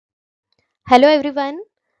Hello everyone,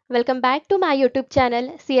 welcome back to my YouTube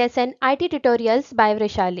channel CSN IT Tutorials by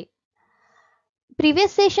Vrushali.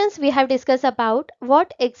 Previous sessions we have discussed about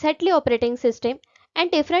what exactly operating system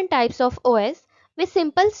and different types of OS with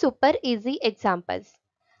simple super easy examples.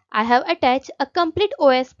 I have attached a complete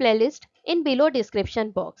OS playlist in below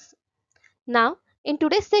description box. Now in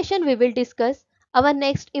today's session we will discuss our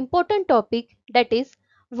next important topic, that is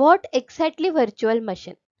what exactly virtual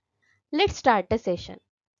machine. Let's start the session.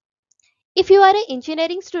 If you are an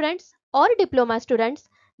engineering students or diploma students,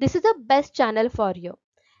 this is the best channel for you.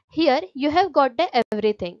 Here you have got the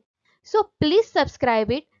everything. So please subscribe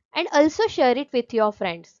it and also share it with your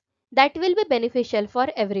friends. That will be beneficial for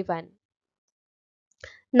everyone.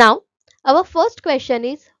 Now, our first question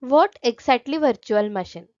is what exactly virtual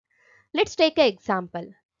machine? Let's take an example.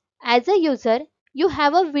 As a user, you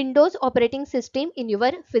have a Windows operating system in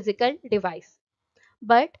your physical device.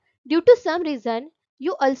 But due to some reason,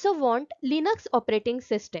 you also want Linux operating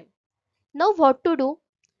system. Now what to do?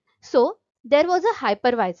 So there was a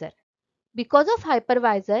hypervisor. Because of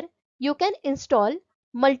hypervisor, you can install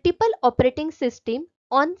multiple operating system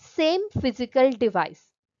on same physical device.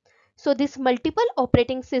 So this multiple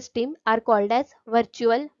operating system are called as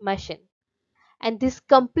virtual machine. And this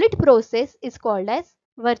complete process is called as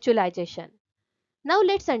virtualization. Now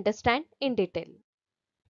let's understand in detail.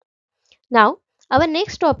 Now our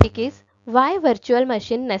next topic is why virtual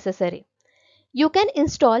machine necessary. You can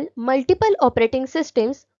install multiple operating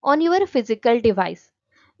systems on your physical device.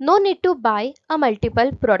 No need to buy a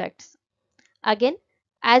multiple products. Again,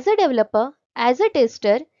 as a developer, as a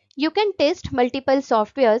tester, you can test multiple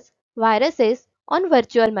softwares, viruses on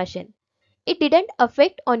virtual machine. It didn't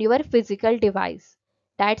affect on your physical device.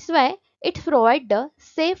 That's why it provides the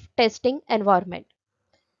safe testing environment.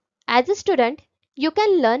 As a student, you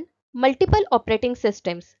can learn multiple operating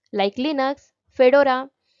systems like Linux, Fedora,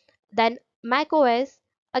 then Mac OS,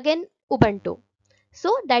 again Ubuntu.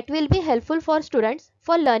 So that will be helpful for students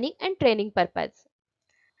for learning and training purpose.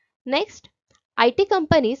 Next, IT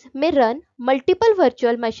companies may run multiple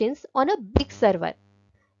virtual machines on a big server.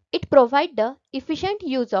 It provides the efficient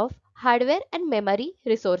use of hardware and memory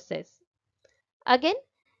resources. Again,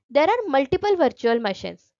 there are multiple virtual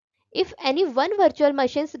machines. If any one virtual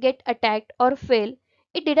machines get attacked or fail,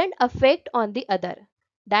 it didn't affect on the other.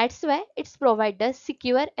 That's why it's provide a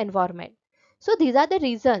secure environment. So these are the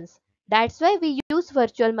reasons. That's why we use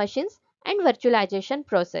virtual machines and virtualization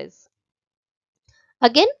process.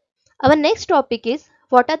 Again, our next topic is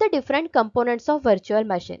what are the different components of virtual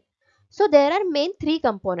machine. So there are main three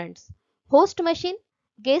components: host machine,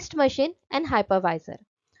 guest machine and hypervisor.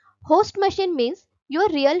 Host machine means your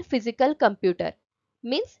real physical computer.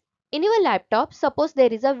 Means in your laptop, suppose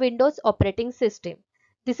there is a Windows operating system.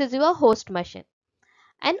 This is your host machine.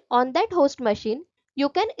 And on that host machine, you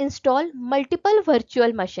can install multiple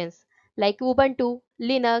virtual machines like Ubuntu,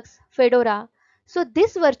 Linux, Fedora. So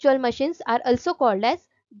these virtual machines are also called as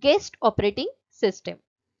guest operating system.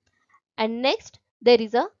 And next, there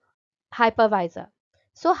is a hypervisor.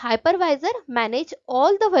 So hypervisor manage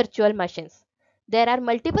all the virtual machines. There are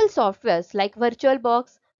multiple softwares like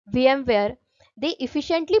VirtualBox, VMware. They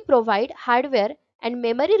efficiently provide hardware and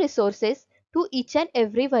memory resources to each and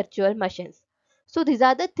every virtual machines. So these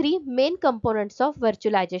are the three main components of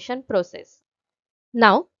virtualization process.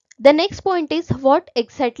 Now the next point is what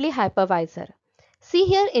exactly hypervisor. See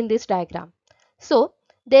here in this diagram. So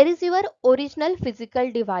there is your original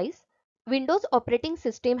physical device Windows operating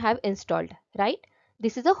system have installed, right?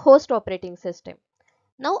 This is a host operating system.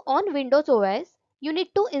 Now on Windows OS, you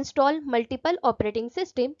need to install multiple operating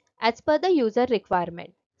system as per the user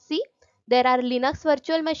requirement. See, there are Linux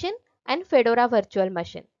virtual machine and Fedora virtual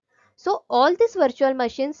machine. So all these virtual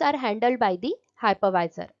machines are handled by the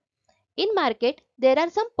hypervisor. In market, there are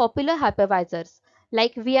some popular hypervisors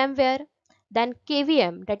like VMware, then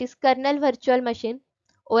KVM, that is kernel virtual machine,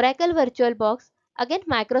 Oracle VirtualBox, again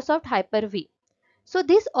Microsoft Hyper-V. So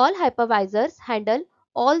these all hypervisors handle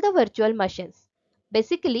all the virtual machines.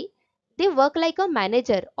 Basically, they work like a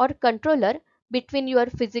manager or controller between your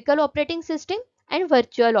physical operating system and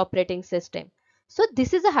virtual operating system. So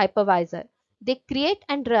this is a hypervisor. They create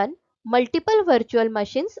and run multiple virtual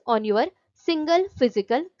machines on your single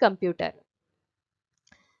physical computer.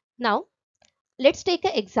 Now, let's take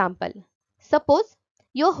an example. Suppose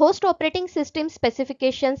your host operating system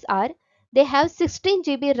specifications are they have 16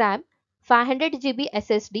 GB RAM, 500 GB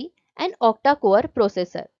SSD and octa-core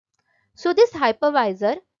processor. So this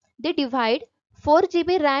hypervisor, they divide 4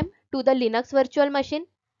 GB RAM to the Linux virtual machine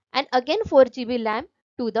and again 4 GB RAM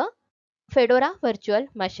to the Fedora virtual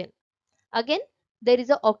machine. Again, there is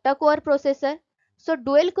a octa-core processor. So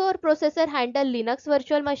dual core processor handle Linux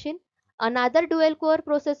virtual machine. Another dual core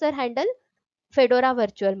processor handle Fedora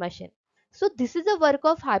virtual machine. So this is a work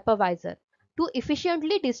of hypervisor to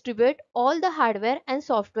efficiently distribute all the hardware and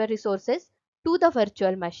software resources to the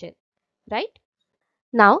virtual machine, right?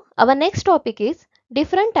 Now our next topic is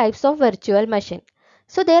different types of virtual machine.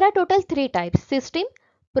 So there are total three types: system,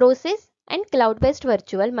 process and cloud-based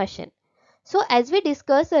virtual machine. So as we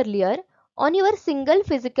discussed earlier, on your single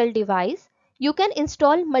physical device, you can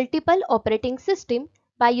install multiple operating system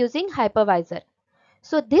by using hypervisor.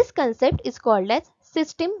 So this concept is called as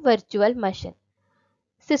system virtual machine.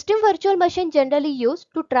 System virtual machine generally used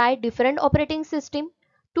to try different operating system,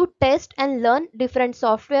 to test and learn different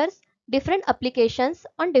softwares, different applications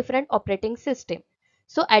on different operating system.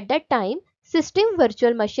 So at that time, system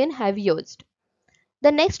virtual machine have used.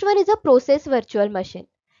 The next one is a process virtual machine.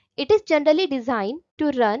 It is generally designed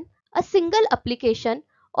to run a single application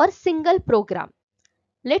or single program.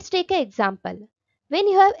 Let's take an example. When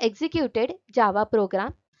you have executed Java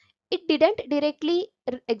program, it didn't directly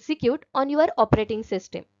execute on your operating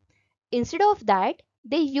system. Instead of that,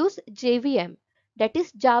 they use JVM, that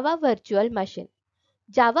is Java Virtual Machine.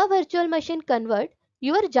 Java Virtual Machine convert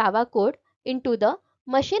your Java code into the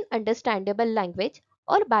machine understandable language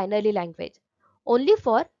or binary language only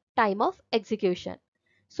for time of execution.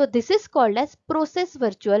 So this is called as process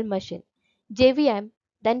virtual machine. JVM,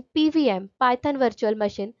 then PVM, Python virtual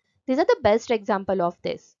machine. These are the best example of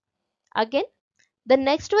this. Again, the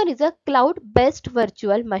next one is a cloud-based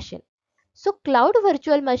virtual machine. So cloud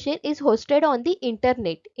virtual machine is hosted on the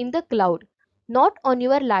internet in the cloud, not on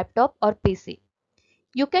your laptop or PC.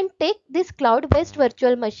 You can take this cloud-based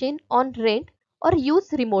virtual machine on rent or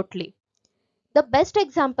use remotely. The best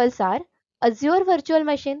examples are Azure Virtual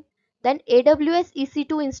Machine, then AWS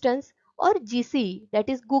EC2 instance or GCE, that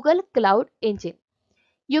is Google Cloud Engine.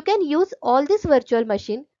 You can use all this virtual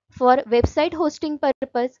machine for website hosting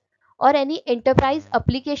purpose or any enterprise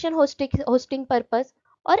application hosting purpose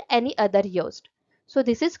or any other used. So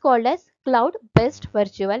this is called as cloud-based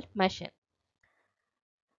virtual machine.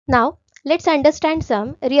 Now let's understand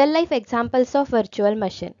some real-life examples of virtual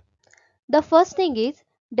machine. The first thing is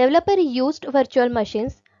developer used virtual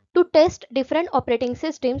machines to test different operating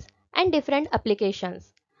systems and different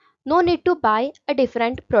applications. No need to buy a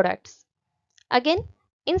different products. Again,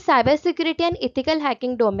 in cybersecurity and ethical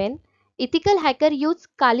hacking domain, ethical hacker use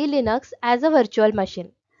Kali Linux as a virtual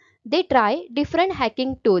machine. They try different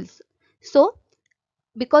hacking tools. So,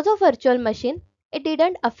 because of virtual machine, it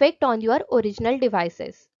didn't affect on your original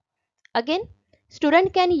devices. Again,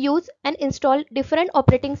 student can use and install different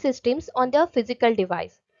operating systems on their physical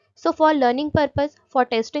device. So for learning purpose, for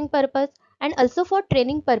testing purpose and also for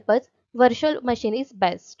training purpose, virtual machine is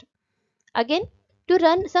best. Again, to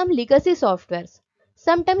run some legacy softwares.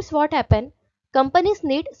 Sometimes what happen, companies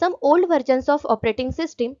need some old versions of operating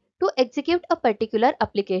system to execute a particular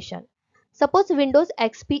application. Suppose Windows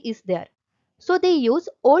XP is there. So they use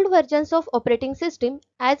old versions of operating system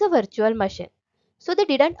as a virtual machine. So they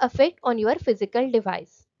didn't affect on your physical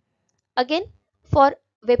device. Again, for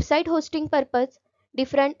website hosting purpose,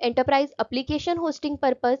 different enterprise application hosting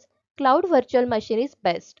purpose, cloud virtual machine is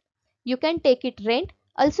best. You can take it rent,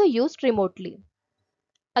 also used remotely.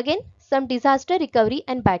 Again, some disaster recovery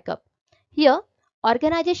and backup. Here,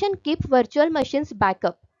 organization keep virtual machines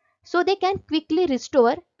backup so they can quickly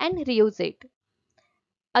restore and reuse it.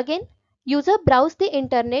 Again, user browse the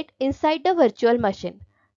internet inside the virtual machine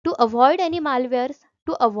to avoid any malwares,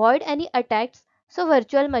 to avoid any attacks, so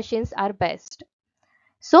virtual machines are best.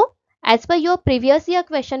 So, as per your previous year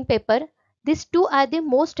question paper, these two are the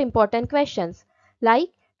most important questions, like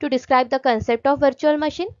to describe the concept of virtual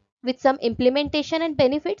machine with some implementation and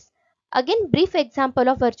benefits. Again, brief example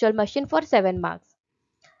of virtual machine for 7 marks.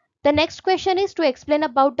 The next question is to explain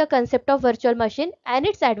about the concept of virtual machine and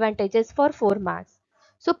its advantages for 4 marks.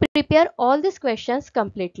 So prepare all these questions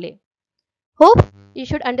completely. Hope you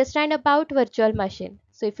should understand about virtual machine.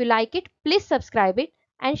 So if you like it, please subscribe it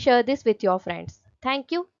and share this with your friends.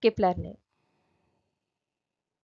 Thank you. Keep learning.